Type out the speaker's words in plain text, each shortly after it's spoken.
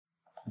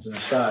As an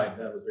aside,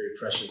 that was very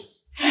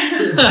precious.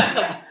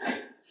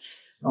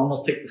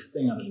 Almost take the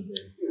sting out of the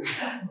day.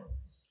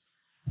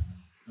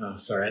 Oh,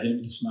 sorry, I didn't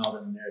mean to smile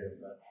during the narrative,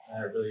 but that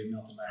really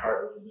melted my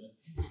heart a little bit.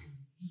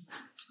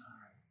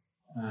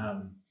 All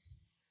right.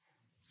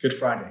 Good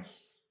Friday.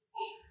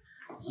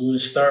 I'm going to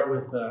start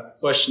with a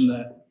question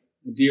that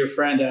a dear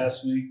friend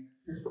asked me.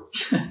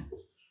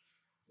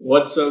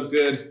 What's so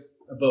good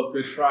about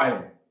Good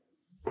Friday?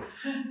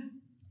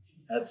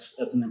 That's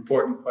an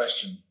important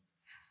question.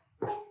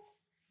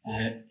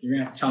 You're going to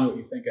have to tell me what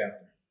you think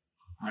after.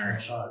 All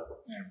right.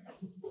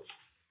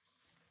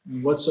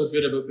 What's so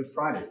good about Good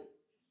Friday?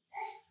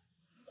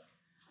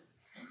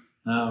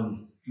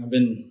 I've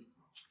been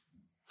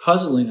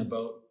puzzling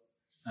about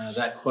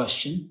that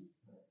question.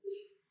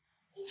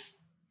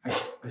 I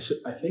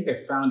think I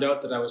found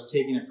out that I was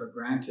taking it for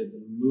granted.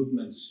 The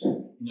movements,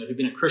 if you've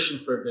been a Christian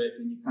for a bit,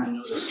 then you kind of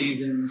know the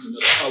seasons, you know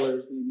the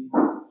colors, maybe.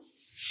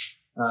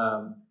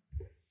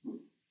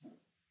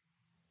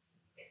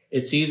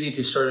 It's easy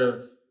to sort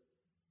of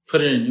put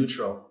it in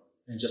neutral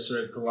and just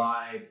sort of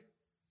glide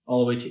all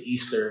the way to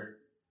Easter,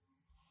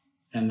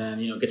 and then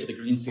get to the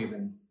green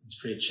season. It's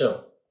pretty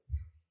chill.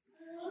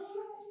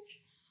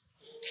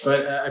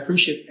 But I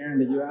appreciate, Aaron,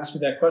 that you asked me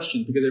that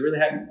question because I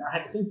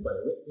had to think about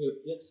it.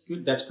 It's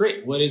good. That's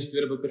great. What is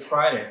good about Good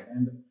Friday?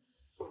 And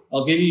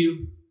I'll give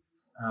you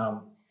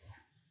the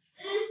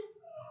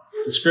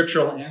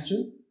scriptural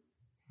answer.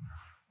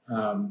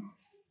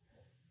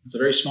 It's a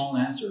very small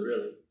answer,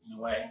 really, in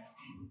a way.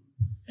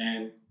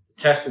 And the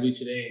test will be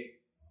today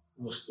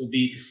will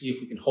be to see if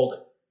we can hold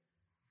it.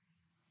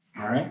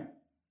 All right?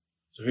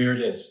 So here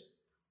it is.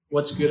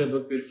 What's good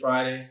about Good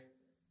Friday?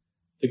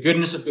 The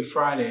goodness of Good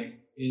Friday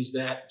is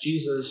that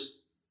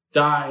Jesus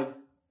died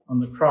on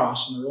the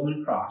cross, on the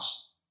Roman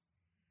cross,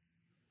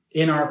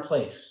 in our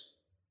place.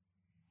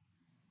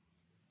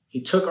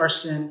 He took our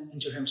sin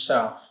into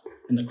himself.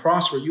 And the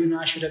cross where you and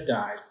I should have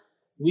died,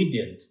 we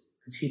didn't,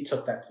 because he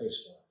took that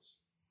place for us.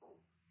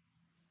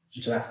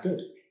 And so that's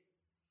good,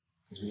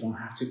 because we don't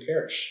have to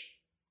perish.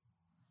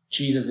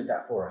 Jesus did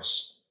that for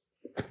us.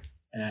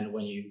 And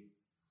when you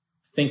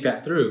think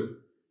that through,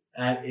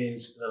 that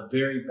is the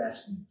very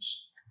best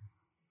news.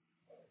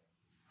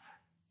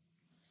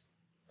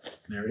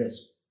 There it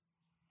is.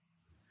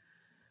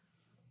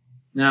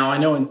 Now, I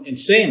know in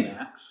saying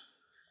that,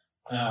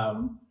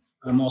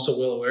 I'm also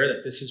well aware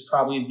that this is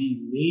probably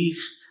the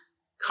least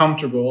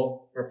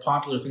comfortable or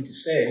popular thing to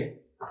say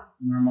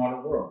in our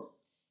modern world.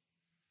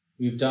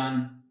 We've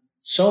done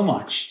so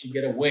much to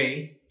get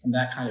away from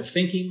that kind of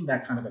thinking,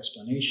 that kind of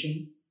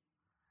explanation.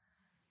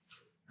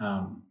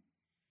 It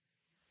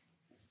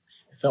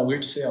felt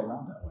weird to say out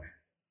loud that way,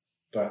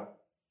 but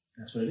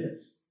that's what it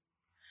is.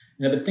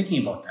 And I've been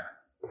thinking about that.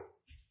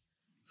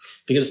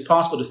 Because it's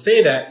possible to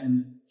say that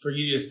and for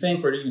you to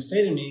think or to even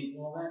say to me,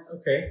 well, that's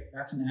okay.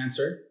 That's an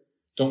answer.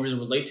 Don't really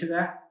relate to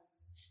that.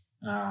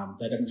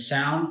 That doesn't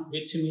sound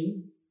good to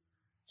me.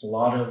 There's a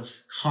lot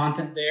of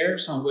content there,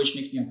 some of which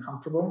makes me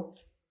uncomfortable.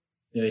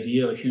 The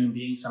idea of a human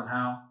being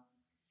somehow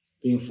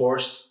being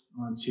forced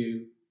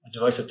onto a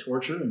device of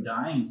torture and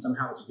dying, and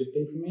somehow it's a good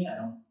thing for me.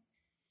 I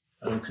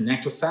don't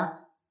connect with that.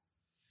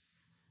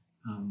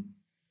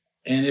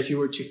 And if you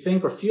were to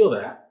think or feel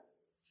that,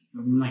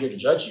 I'm not here to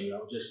judge you. I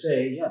would just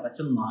say, yeah, that's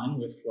in line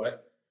with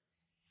what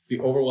the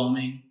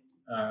overwhelming,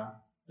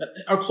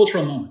 our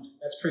cultural moment.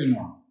 That's pretty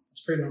normal.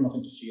 It's a pretty normal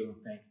thing to feel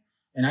and think.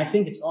 And I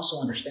think it's also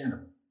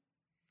understandable.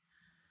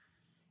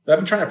 But I've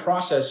been trying to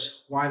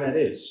process why that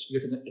is,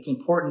 because it's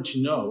important to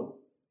know,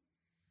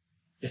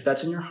 if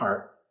that's in your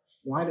heart,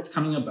 why that's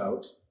coming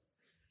about.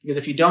 Because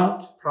if you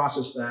don't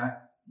process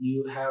that,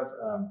 you have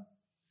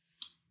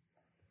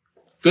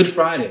Good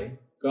Friday,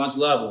 God's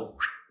love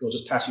will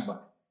just pass you by.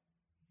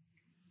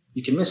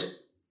 You can miss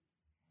it.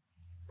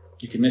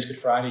 You can miss Good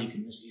Friday. You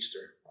can miss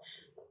Easter.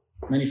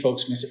 Many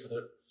folks miss it for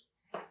the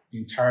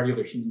entirety of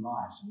their human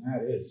lives, and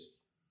that is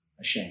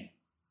a shame.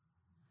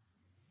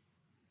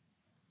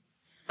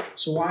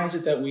 So why is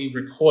it that we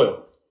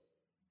recoil?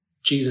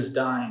 Jesus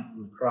dying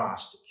on the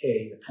cross to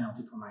pay the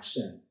penalty for my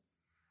sin.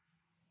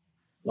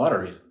 A lot of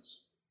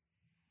reasons.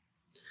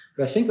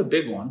 But I think a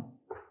big one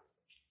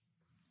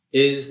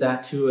is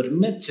that to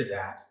admit to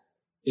that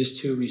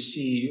is to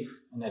receive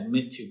and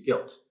admit to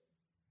guilt.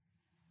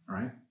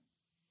 Right?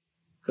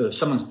 Because if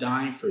someone's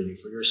dying for you,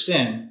 for your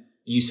sin, and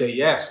you say,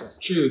 yes, that's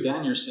true,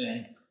 then you're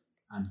saying,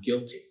 I'm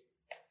guilty.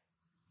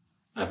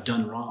 I've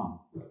done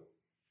wrong.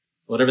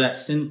 Whatever that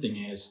sin thing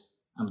is,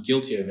 I'm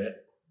guilty of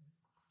it.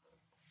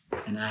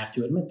 And I have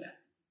to admit that.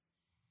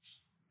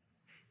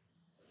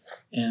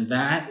 And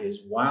that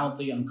is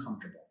wildly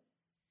uncomfortable.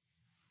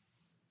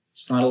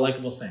 It's not a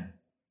likable thing.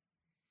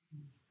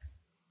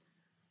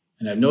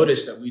 And I've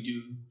noticed that we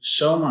do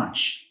so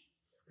much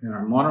in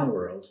our modern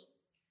world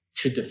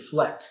to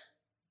deflect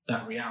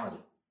that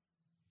reality.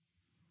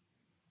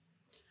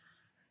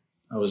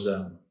 I was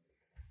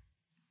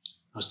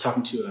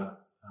talking to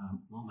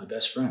my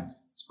best friend.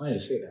 It's funny to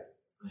say that.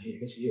 I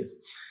guess he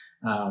is.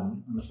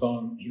 On the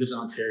phone. He lives in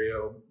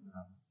Ontario.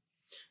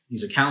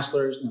 He's a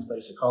counselor,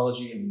 studies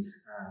psychology, and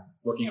he's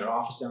working at an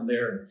office down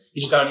there. And he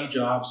just got a new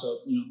job, so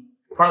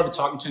partly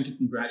talking to him to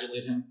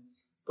congratulate him,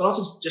 but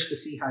also just to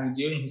see how he's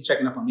doing. He's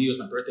checking up on me. It was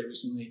my birthday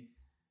recently.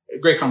 A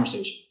great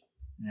conversation,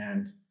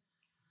 and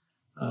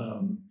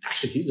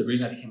actually, he's the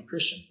reason I became a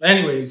Christian. But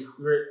anyways,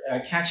 we were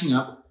catching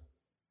up,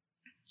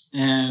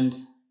 and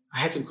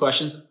I had some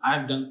questions.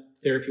 I've done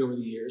therapy over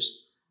the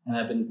years, and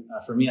I've been,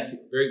 for me, I feel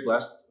very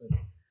blessed with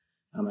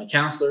my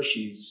counselor.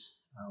 She's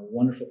a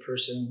wonderful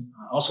person,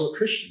 also a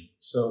Christian.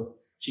 So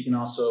she can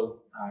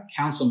also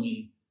counsel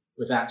me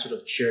with that sort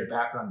of shared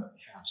background that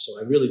we have. So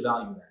I really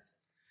value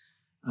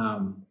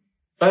that.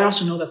 But I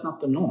also know that's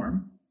not the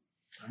norm,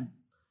 right?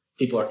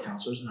 People are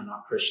counselors and are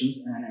not Christians.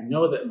 And I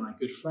know that my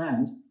good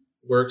friend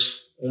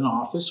works in an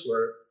office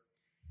where,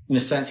 in a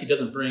sense, he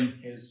doesn't bring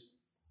his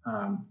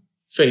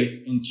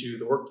faith into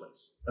the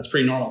workplace. That's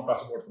pretty normal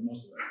across the board for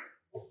most of us,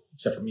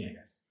 except for me, I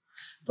guess.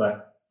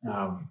 But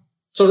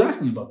so I was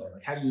asking him about that.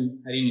 Like, how do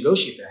you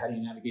negotiate that? How do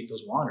you navigate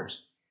those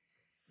waters?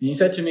 And he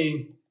said to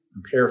me,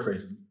 I'm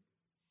paraphrasing,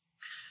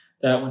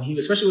 that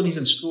especially when he was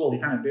in school, he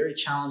found it very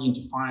challenging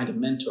to find a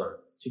mentor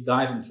to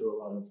guide him through a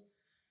lot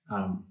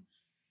of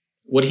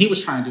what he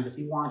was trying to do, because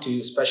he wanted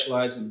to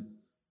specialize in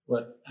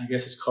what I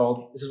guess is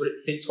called, this is what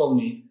he told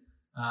me,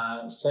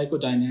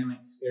 psychodynamic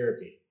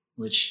therapy,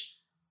 which,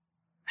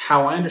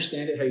 how I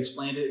understand it, how he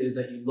explained it, is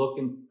that you look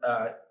in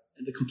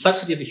the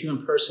complexity of the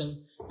human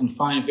person and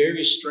find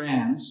various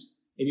strands,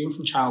 maybe even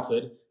from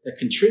childhood, that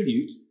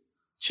contribute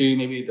to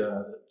maybe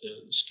the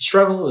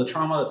struggle or the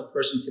trauma that the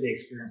person today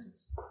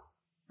experiences,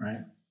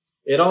 right?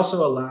 It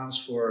also allows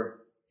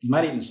for, you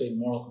might even say,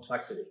 moral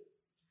complexity.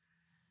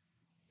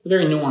 It's a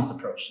very nuanced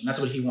approach, and that's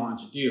what he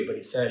wanted to do. But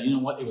he said, you know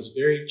what, it was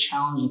very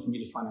challenging for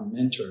me to find a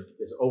mentor,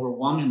 because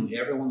overwhelmingly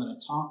everyone that I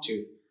talked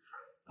to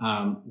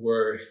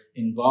were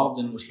involved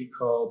in what he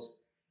called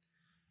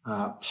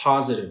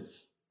positive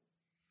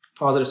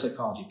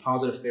psychology,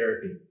 positive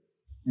therapy.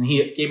 And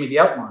he gave me the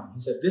outline. He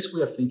said, this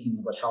way of thinking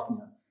about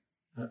helping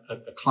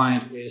a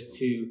client is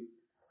to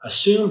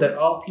assume that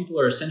all people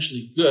are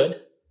essentially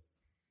good,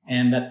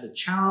 and that the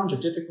challenge or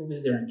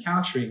difficulties they're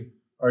encountering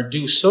are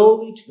due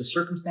solely to the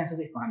circumstances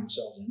they find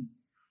themselves in,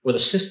 or the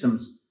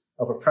systems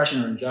of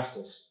oppression or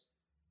injustice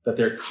that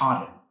they're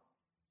caught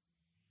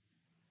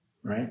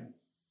in, right?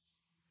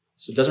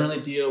 So it doesn't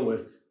really deal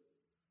with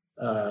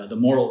the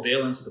moral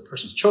valence of the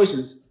person's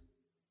choices.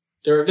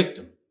 They're a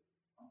victim.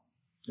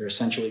 They're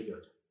essentially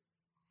good.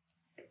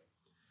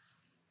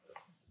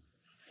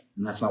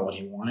 And that's not what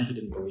he wanted. He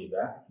didn't believe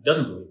that. He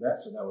doesn't believe that,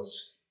 so it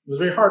was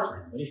very hard for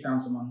him. But he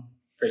found someone.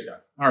 Praise God.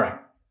 All right.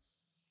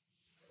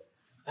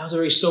 That was a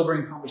very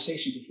sobering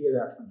conversation to hear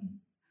that from him.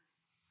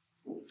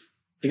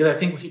 Because I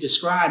think what he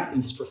described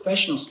in his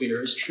professional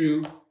sphere is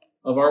true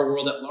of our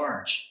world at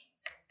large.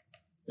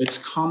 It's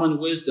common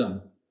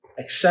wisdom,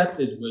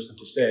 accepted wisdom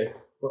to say,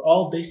 we're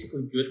all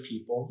basically good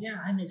people. Yeah,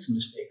 I make some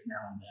mistakes now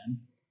and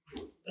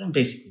then, but I'm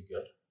basically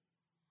good.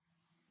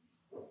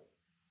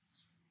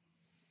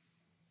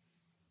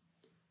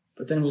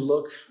 But then we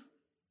look,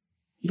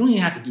 you don't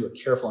even have to do a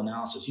careful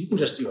analysis. You can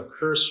just do a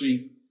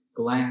cursory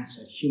glance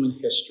at human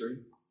history.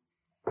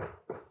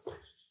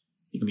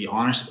 You can be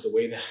honest with the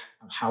way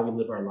of how we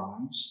live our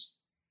lives.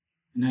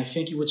 And I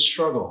think you would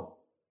struggle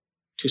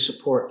to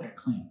support that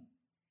claim.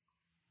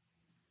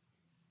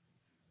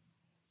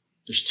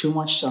 There's too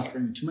much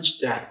suffering, too much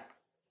death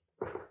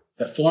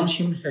that forms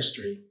human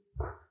history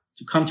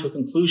to come to a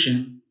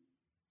conclusion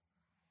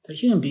that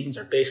human beings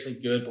are basically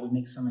good, but we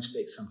make some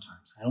mistakes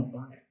sometimes. I don't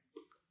buy it.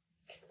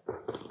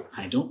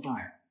 I don't buy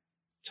it.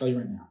 I'll tell you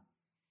right now.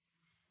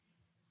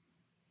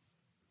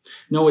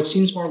 No, it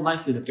seems more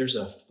likely that there's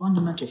a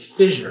fundamental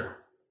fissure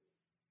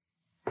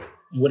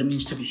in what it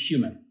means to be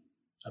human,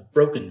 a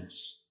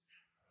brokenness.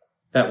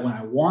 That when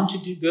I want to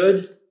do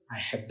good, I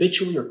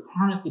habitually or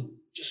chronically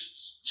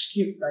just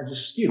skew.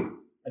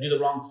 I do the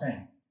wrong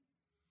thing.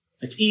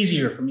 It's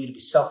easier for me to be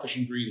selfish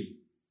and greedy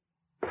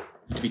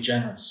than to be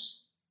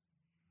generous.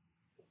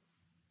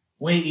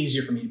 Way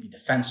easier for me to be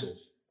defensive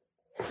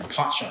and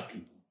potshot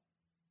people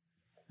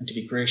and to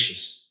be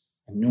gracious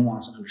and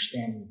nuanced and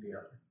understanding of the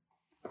other.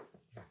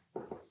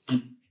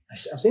 And I'm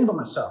saying about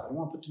myself, I don't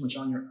want to put too much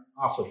on you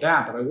off the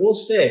bat, but I will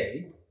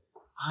say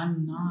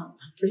I'm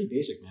pretty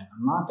basic, man.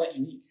 I'm not that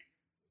unique.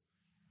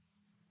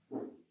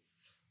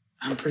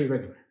 I'm pretty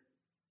regular.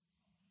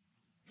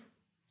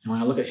 And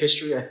when I look at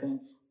history, I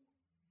think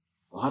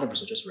a lot of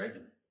us are just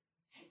regular.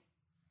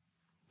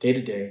 Day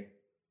to day,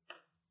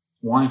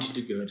 wanting to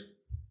do good,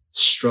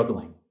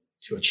 struggling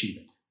to achieve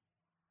it.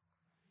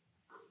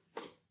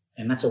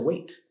 And that's a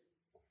weight.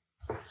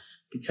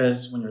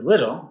 Because when you're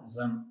little, as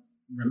I'm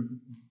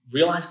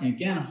realizing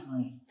again with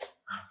my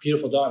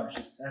beautiful daughter,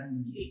 she's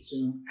 78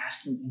 soon,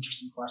 asking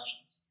interesting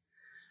questions.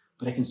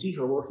 But I can see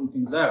her working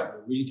things out.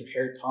 We're reading through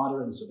Harry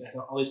Potter, and so they have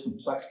all these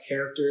complex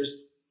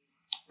characters.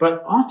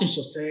 But often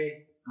she'll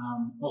say,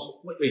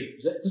 well, wait,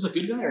 is this a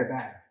good guy or a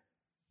bad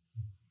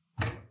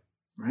guy?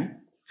 Right?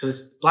 Because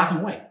it's black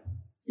and white.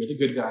 You're the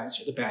good guys,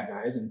 you're the bad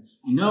guys. And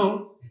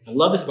I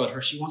love this about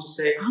her. She wants to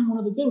say, I'm one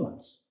of the good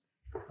ones.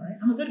 Right?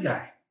 I'm a good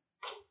guy.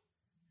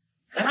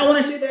 And I want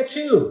to say that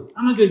too.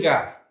 I'm a good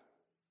guy.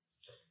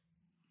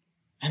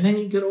 And then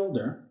you get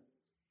older,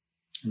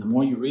 and the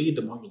more you read,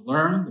 the more you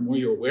learn, the more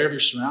you're aware of your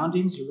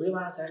surroundings, you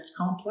realize that it's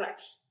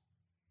complex.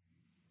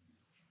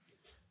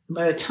 And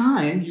by the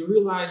time you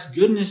realize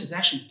goodness is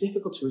actually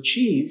difficult to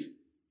achieve,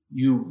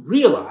 you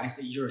realize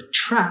that you're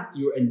trapped,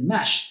 you're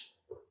enmeshed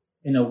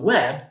in a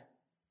web,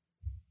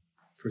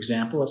 for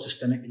example, of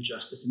systemic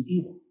injustice and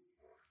evil.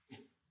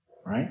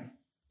 Right?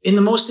 In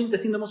the most things that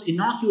seem the most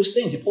innocuous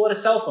things, you pull out a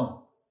cell phone,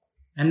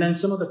 and then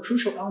some of the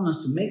crucial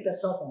elements to make that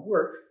cell phone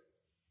work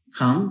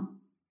come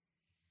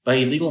by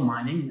illegal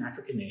mining in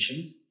African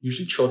nations,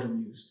 usually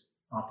children used,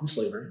 often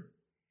slavery.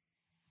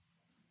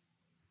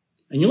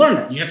 And you learn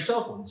that. You have a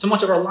cell phone. So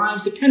much of our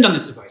lives depend on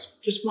this device.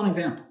 Just one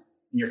example.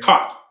 And you're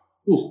caught.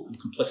 Ooh, I'm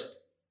complicit.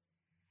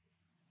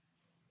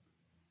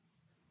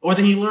 Or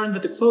then you learn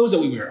that the clothes that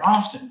we wear,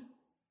 often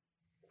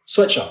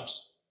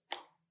sweatshops,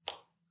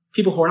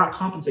 people who are not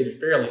compensated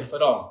fairly, if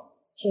at all,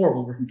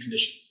 horrible working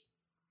conditions.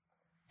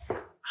 I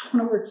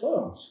want to wear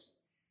clothes.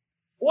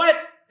 What?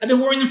 I've been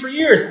wearing them for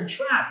years. I'm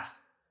trapped.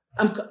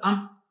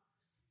 I'm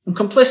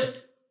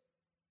complicit.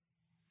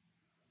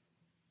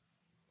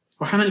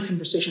 Or how many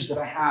conversations did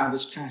I have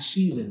this past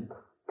season?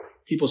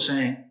 People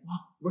saying,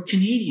 well, we're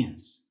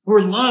Canadians.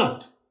 We're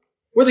loved.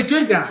 We're the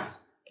good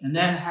guys. And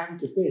then having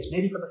to face,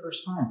 maybe for the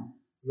first time,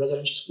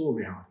 residential school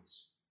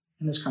realities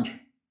in this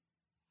country.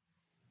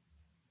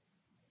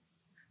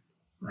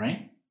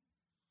 Right?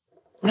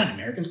 We're not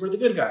Americans. We're the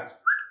good guys.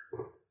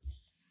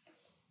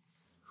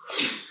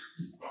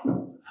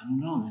 I don't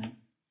know, man.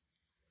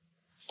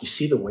 You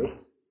see the weight?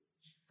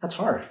 That's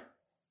hard.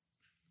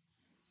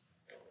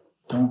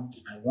 I'm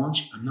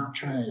not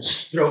trying to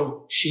just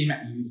throw shame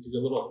at you to do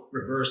a little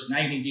reverse. Now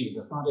you need Jesus.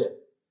 That's not it.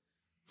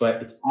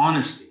 But it's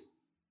honesty.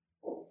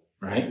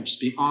 Right? We're just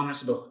being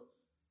honest about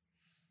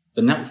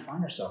the net we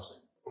find ourselves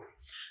in.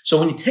 So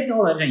when you take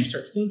all that in, you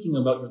start thinking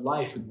about your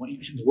life and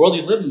the world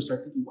you live in, you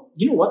start thinking,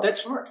 you know what?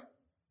 That's hard.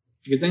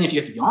 Because then if you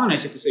have to be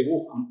honest, you have to say,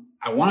 well,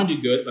 I want to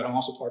do good, but I'm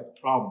also part of the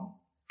problem.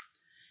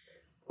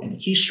 And the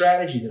key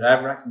strategy that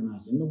I've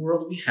recognized in the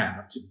world that we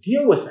have to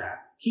deal with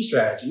that, key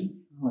strategy,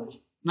 like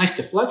nice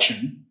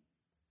deflection,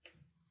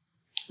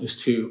 is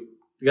because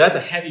that's a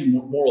heavy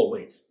moral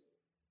weight.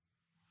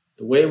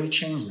 The way we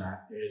change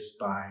that is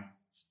by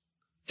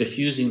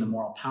diffusing the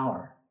moral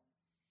power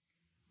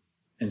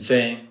and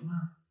saying,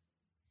 well,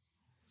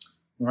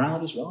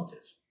 morality is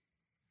relative.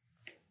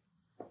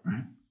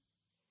 Right?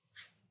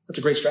 That's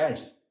a great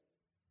strategy.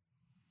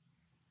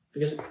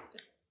 Because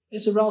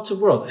it's a relative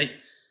world.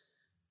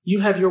 You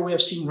have your way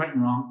of seeing right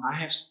and wrong. I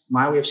have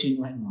my way of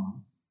seeing right and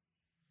wrong.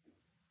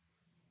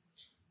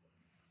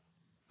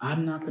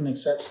 I'm not going to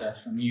accept,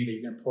 Seth, from you that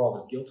you're going to pour all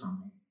this guilt on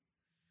me.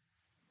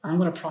 I'm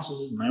going to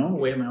process it in my own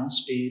way, my own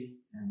speed,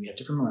 and we have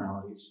different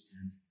moralities.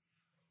 And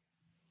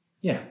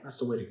yeah, that's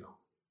the way to go.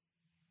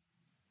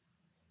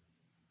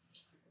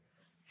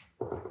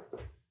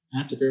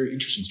 And that's a very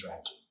interesting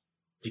strategy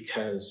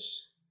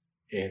because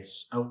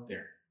it's out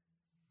there,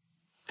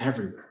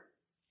 everywhere.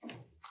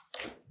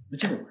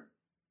 It's everywhere.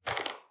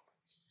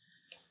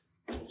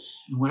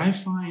 And what I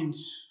find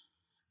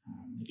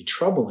maybe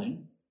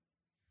troubling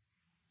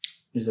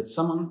is that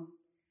someone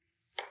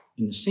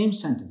in the same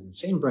sentence, in the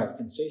same breath,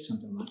 can say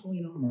something like, oh,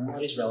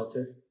 morality is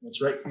relative.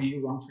 What's right for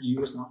you, wrong for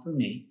you, is not for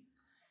me.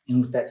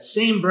 And with that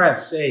same breath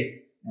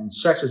say, and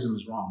sexism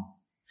is wrong,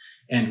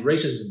 and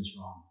racism is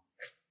wrong,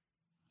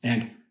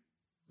 and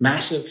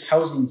massive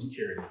housing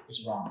insecurity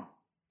is wrong.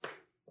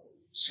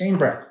 Same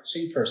breath,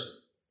 same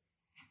person.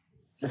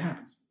 That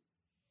happens.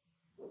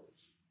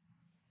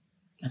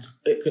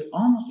 It could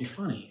almost be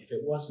funny if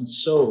it wasn't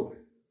so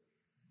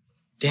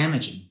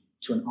damaging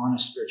to an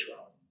honest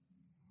spirituality.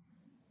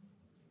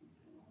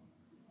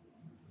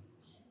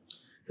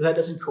 Because that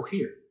doesn't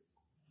cohere.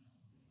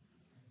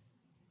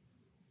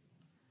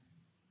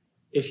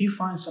 If you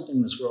find something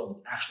in this world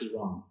that's actually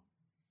wrong,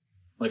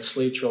 like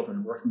slave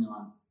children working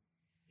on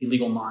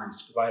illegal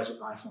mines to provide us with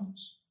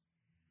iPhones,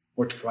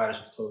 or to provide us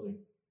with clothing,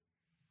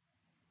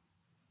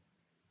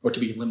 or to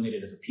be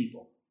eliminated as a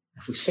people,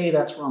 if we say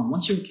that's wrong,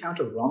 once you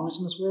encounter wrongness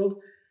in this world,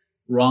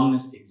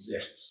 wrongness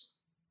exists.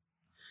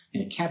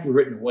 And it can't be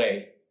written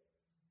away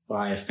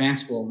by a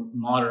fanciful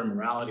modern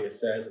morality that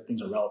says that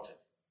things are relative.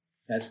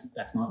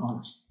 That's not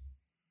honest.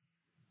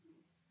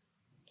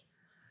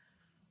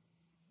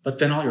 But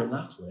then all you're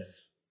left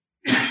with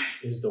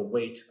is the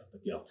weight of the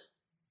guilt.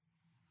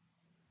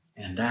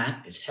 And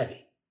that is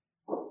heavy.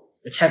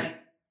 It's heavy.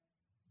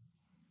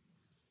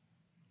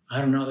 I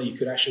don't know that you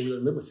could actually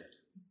really live with it.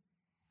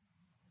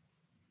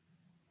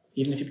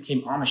 Even if you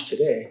became Amish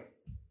today,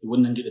 it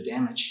wouldn't undo the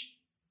damage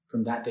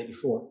from that day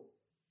before.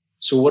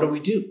 So what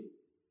do?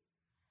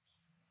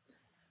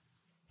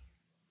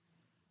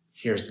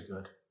 Here's the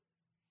good.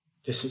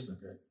 This is the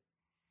good.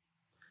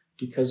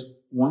 Because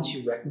once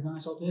you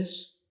recognize all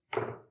this,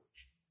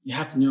 you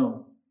have to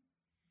know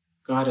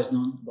God has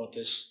known about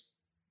this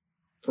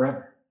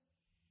forever.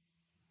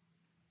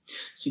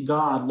 See,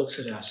 God looks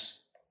at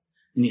us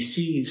and he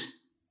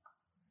sees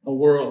a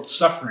world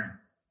suffering.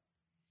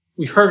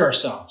 We hurt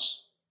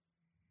ourselves.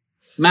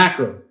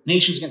 Macro,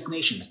 nations against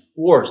nations,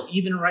 wars,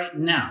 even right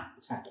now,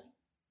 it's happening.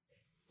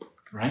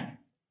 Right?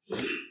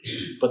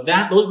 But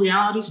those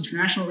realities,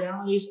 international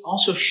realities,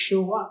 also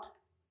show up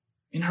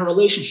in our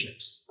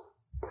relationships.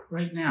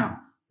 Right now,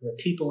 there are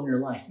people in your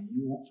life that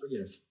you won't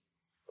forgive.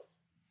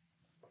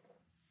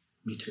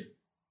 Me too.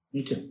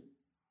 Me too.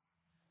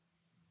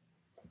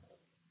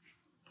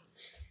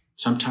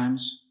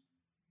 Sometimes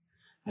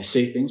I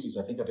say things because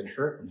I think I've been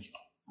hurt and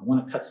I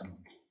want to cut someone.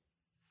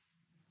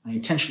 I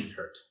intentionally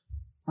hurt.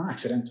 Not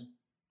accidental.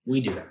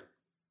 We do that.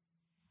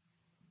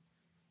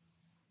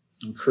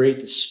 And create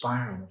this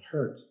spiral of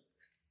hurt.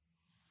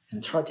 And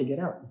it's hard to get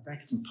out. In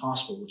fact, it's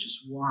impossible, which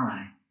is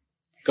why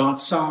God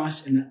saw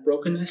us in that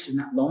brokenness, in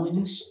that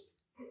loneliness.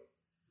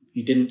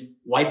 He didn't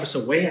wipe us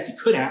away as he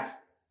could have.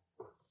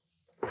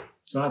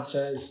 God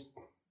says,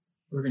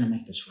 we're going to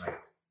make this right.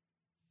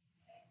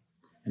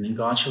 And then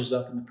God shows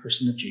up in the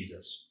person of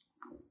Jesus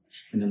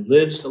and then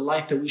lives the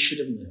life that we should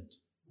have lived.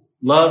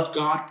 Loved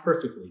God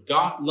perfectly.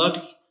 God loved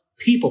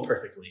people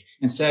perfectly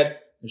and said,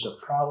 there's a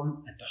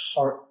problem at the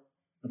heart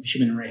of the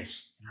human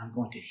race, and I'm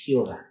going to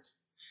heal that.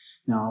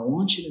 Now, I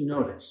want you to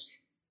notice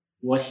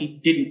what he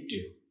didn't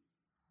do.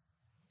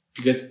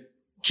 Because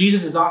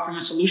Jesus is offering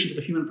a solution to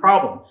the human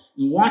problem.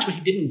 And watch what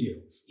he didn't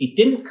do. He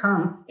didn't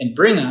come and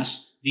bring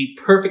us the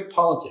perfect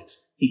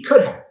politics. He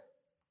could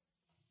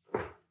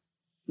have.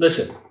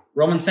 Listen,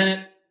 Roman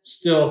Senate,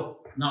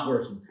 still not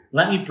working.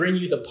 Let me bring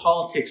you the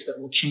politics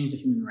that will change the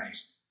human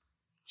race.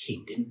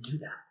 He didn't do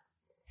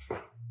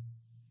that.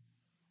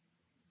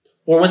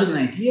 Or was it an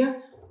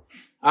idea?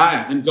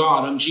 I'm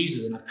God, I'm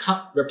Jesus, and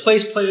I've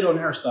replaced Plato and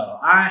Aristotle.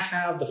 I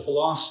have the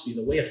philosophy,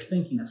 the way of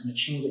thinking that's going to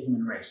change the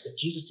human race. Did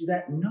Jesus do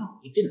that? No,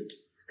 he didn't.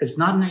 Because it's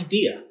not an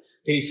idea.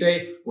 Did he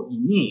say, what you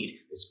need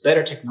is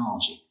better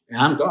technology, and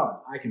I'm God,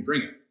 I can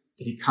bring it?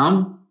 Did he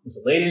come with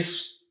the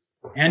latest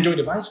Android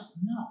devices?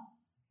 No.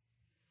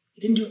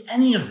 He didn't do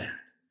any of that.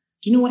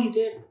 Do you know what he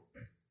did?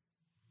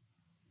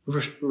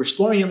 We were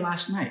exploring it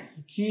last night.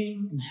 He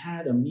came and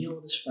had a meal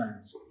with his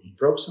friends. He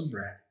broke some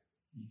bread.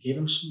 He gave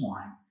them some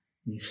wine.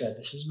 And he said,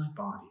 this is my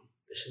body.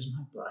 This is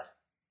my blood.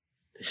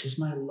 This is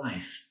my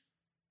life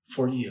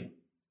for you.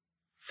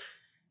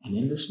 And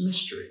in this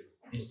mystery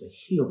is the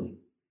healing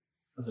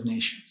of the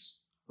nations,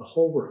 the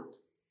whole world.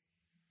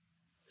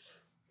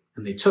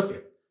 And they took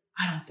it.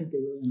 I don't think they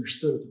really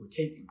understood what they were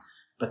taking,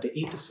 but they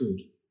ate the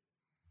food.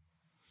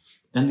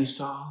 Then they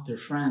saw their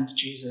friend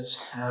Jesus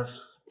have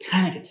a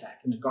panic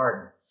attack in the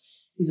garden.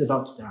 He's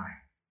about to die.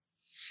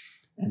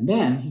 And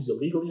then he's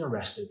illegally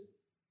arrested,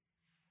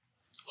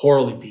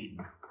 horribly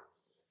beaten.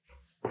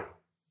 And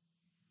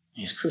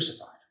he's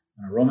crucified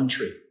on a Roman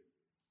tree.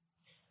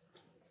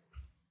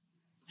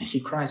 And he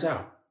cries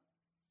out.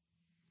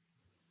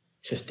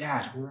 He says,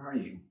 Dad, where are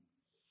you?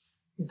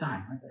 He's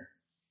dying right there.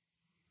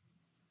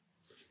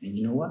 And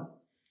you know what?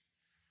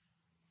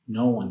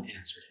 No one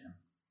answered him.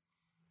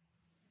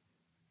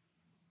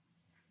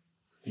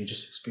 He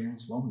just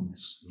experienced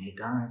loneliness, and he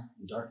died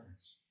in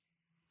darkness.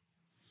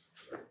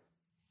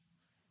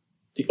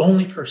 The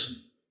only person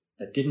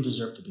that didn't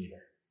deserve to be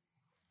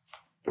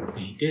there.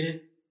 And he did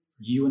it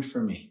for you and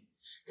for me.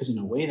 Because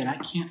in a way that I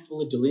can't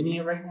fully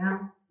delineate right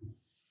now,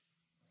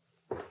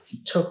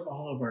 he took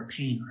all of our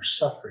pain, our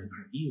suffering,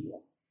 our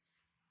evil,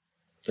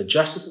 the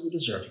justice that we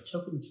deserve. He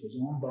took it into his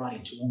own body,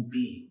 into his own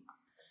being.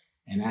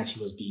 And as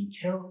he was being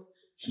killed,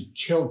 he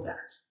killed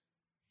that.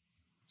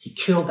 He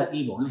killed that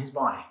evil in his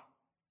body.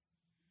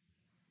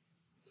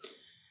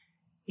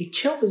 He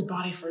killed his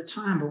body for a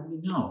time, but we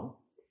know,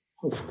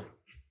 hopefully,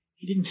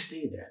 he didn't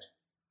stay dead.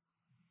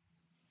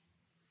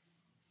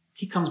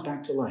 He comes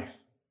back to life.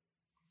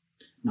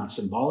 Not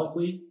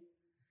symbolically,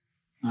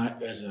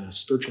 not as a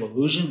spiritual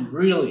illusion.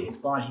 Really, his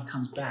body, he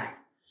comes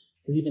back.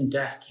 But even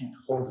death can't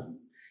hold him.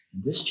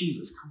 And this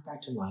Jesus comes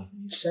back to life,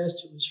 and he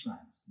says to his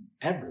friends, and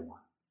everyone,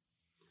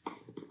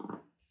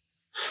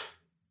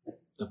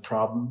 the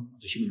problem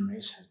of the human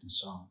race has been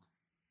solved.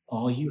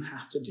 All you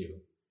have to do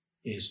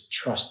is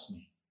trust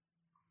me.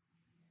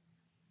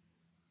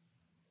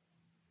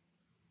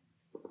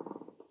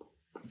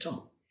 That's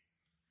all.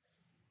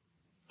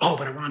 Oh,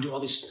 but I want to do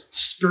all these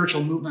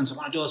spiritual movements. I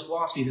want to do all this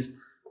philosophy, this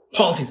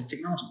politics, this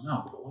technology. No,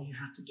 all you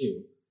have to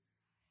do,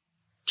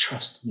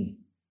 trust me.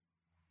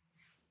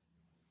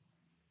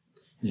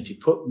 And if you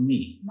put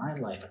me, my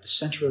life, at the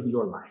center of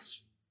your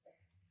life,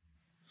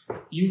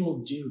 you will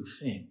do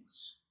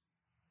things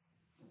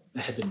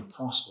that have been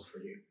impossible for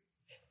you.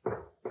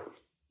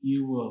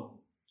 You will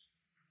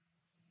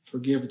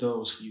forgive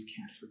those who you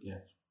can't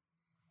forgive.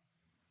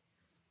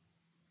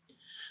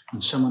 When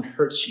someone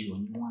hurts you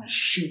and you want to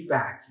shoot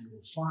back, you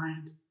will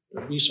find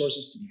the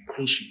resources to be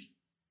patient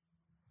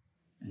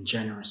and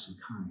generous and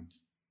kind.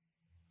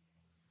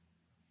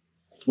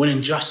 When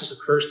injustice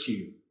occurs to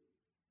you,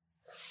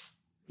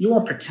 you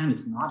won't pretend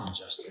it's not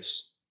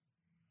injustice,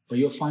 but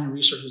you'll find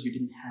resources you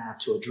didn't have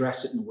to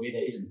address it in a way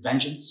that isn't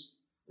vengeance,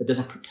 that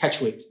doesn't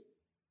perpetuate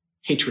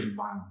hatred and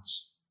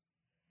violence.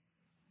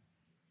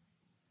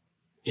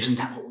 Isn't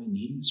that what we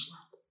need in this world?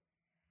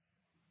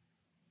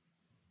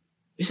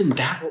 Isn't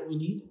that what we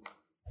need?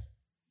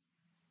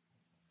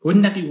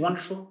 Wouldn't that be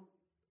wonderful?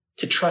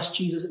 To trust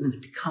Jesus and then to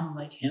become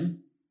like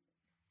him?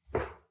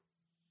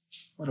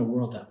 What a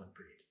world that would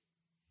breed.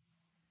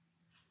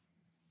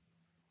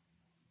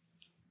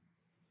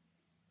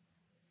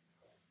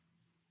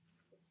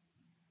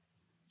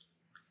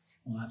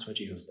 Well, that's why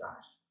Jesus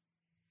died.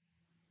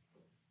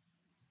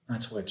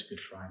 That's why it's Good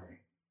Friday.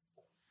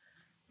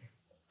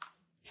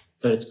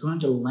 But it's going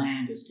to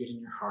land as good in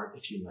your heart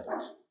if you let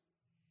it.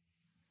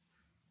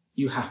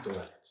 You have to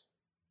let it.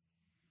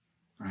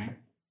 Right?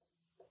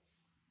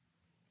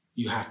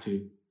 You have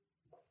to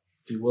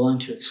be willing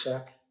to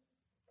accept.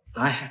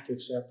 I have to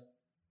accept.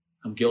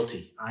 I'm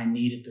guilty. I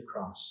needed the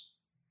cross.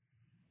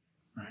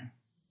 Right?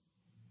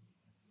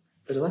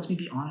 But it lets me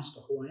be honest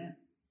about who I am.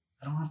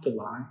 I don't have to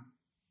lie.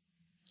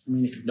 I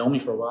mean, if you've known me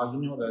for a while,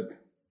 you know that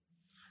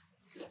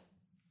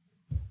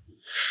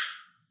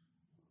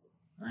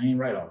I ain't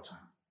right all the time.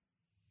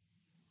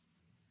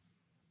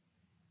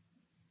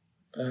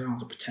 But I don't have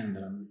to pretend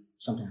that I'm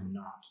something I'm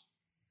not.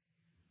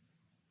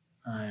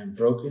 I am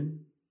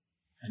broken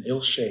and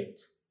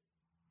ill-shaped,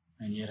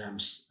 and yet I'm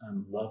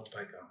loved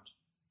by God.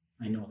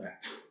 I know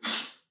that.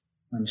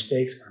 My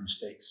mistakes are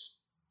mistakes.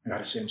 I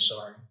gotta say I'm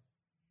sorry.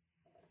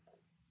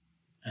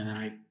 And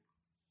then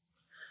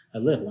I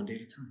live one day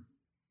at a time.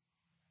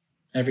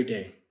 Every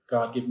day,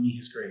 God give me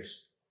his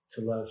grace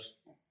to love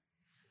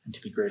and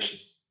to be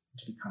gracious and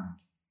to be kind.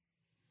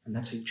 And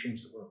that's how you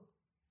change the world.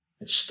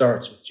 It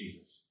starts with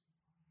Jesus.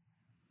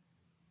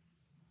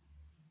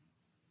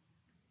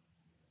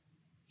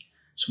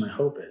 So my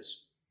hope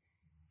is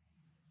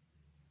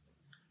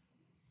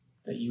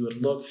that you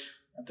would look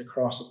at the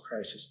cross of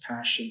Christ, his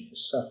passion,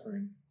 his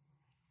suffering,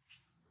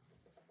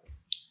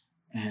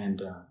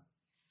 and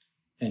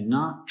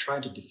not try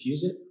to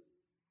diffuse it,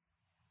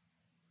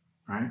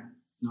 right?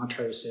 Not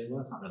try to say, well,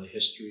 that's not really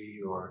history,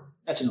 or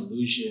that's an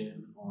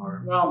illusion,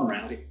 or, well,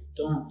 morality.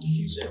 Don't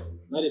diffuse it.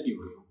 Let it be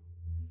real.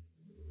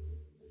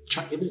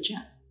 Give it a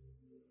chance.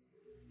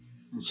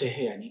 And say,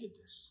 hey, I needed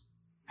this.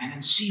 And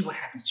then see what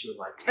happens to your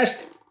life.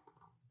 Test it.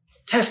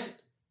 Test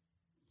it.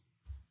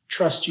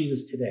 Trust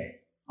Jesus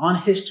today. On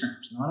his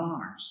terms, not on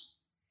ours.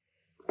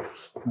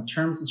 On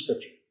terms in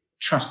Scripture.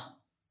 Trust him.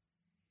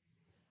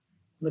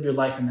 Live your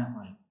life in that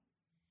light.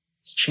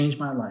 It's changed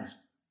my life.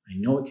 I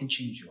know it can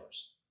change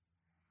yours.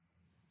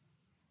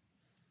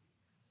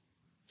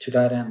 To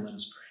that end, let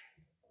us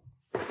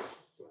pray.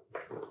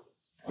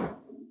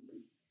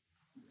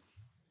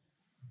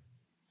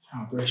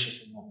 How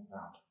gracious and loving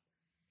God.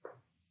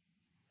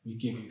 We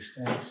give you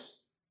thanks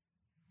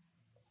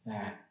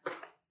that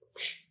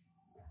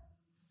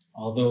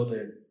although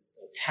the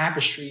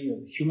tapestry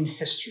of human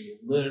history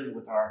is littered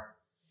with our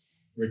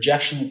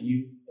rejection of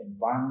you and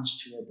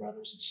violence to our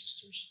brothers and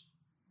sisters,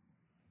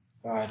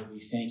 God, we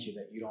thank you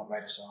that you don't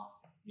write us off.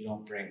 You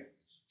don't bring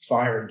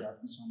fire and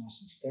darkness on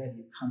us. Instead,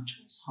 you come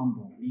to us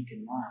humble, meek,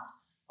 and mild,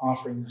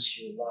 offering us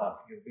your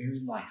love, your very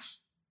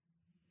life,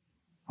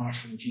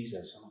 offering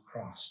Jesus on the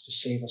cross to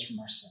save us from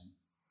our sin.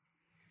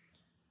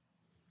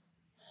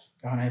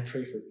 God, I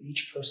pray for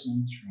each person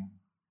in this room.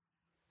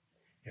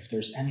 If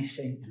there's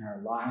anything in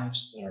our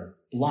lives that are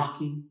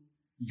blocking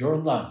your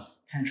love,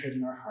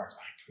 penetrating our hearts,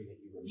 I pray that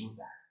you remove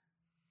that.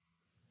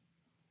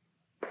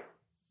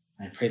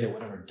 I pray that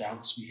whatever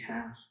doubts we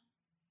have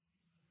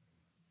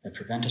that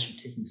prevent us from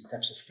taking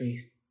steps of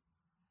faith,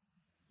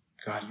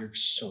 God, you're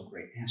so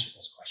great. Answer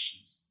those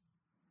questions.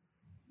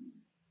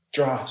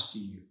 Draw us to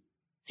you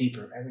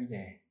deeper every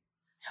day.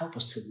 Help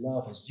us to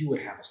love as you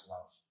would have us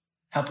love.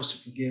 Help us to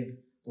forgive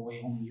the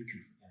way only you can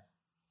forgive.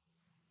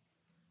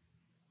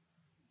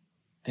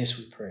 This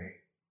we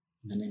pray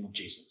in the name of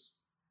Jesus.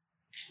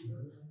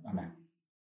 Amen.